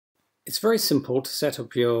It's very simple to set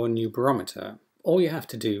up your new barometer. All you have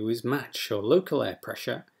to do is match your local air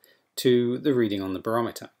pressure to the reading on the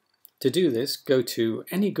barometer. To do this, go to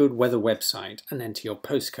any good weather website and enter your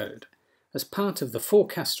postcode. As part of the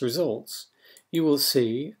forecast results, you will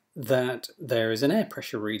see that there is an air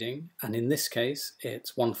pressure reading, and in this case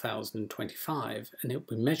it's 1025, and it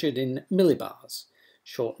will be measured in millibars,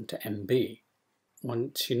 shortened to MB.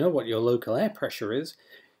 Once you know what your local air pressure is,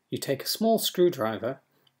 you take a small screwdriver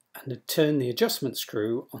and turn the adjustment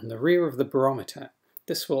screw on the rear of the barometer.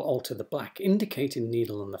 This will alter the black indicating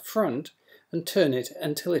needle on the front and turn it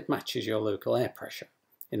until it matches your local air pressure,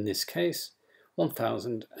 in this case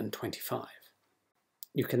 1025.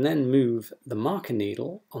 You can then move the marker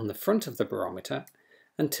needle on the front of the barometer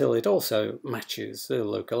until it also matches the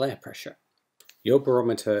local air pressure. Your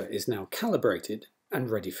barometer is now calibrated and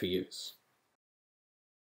ready for use.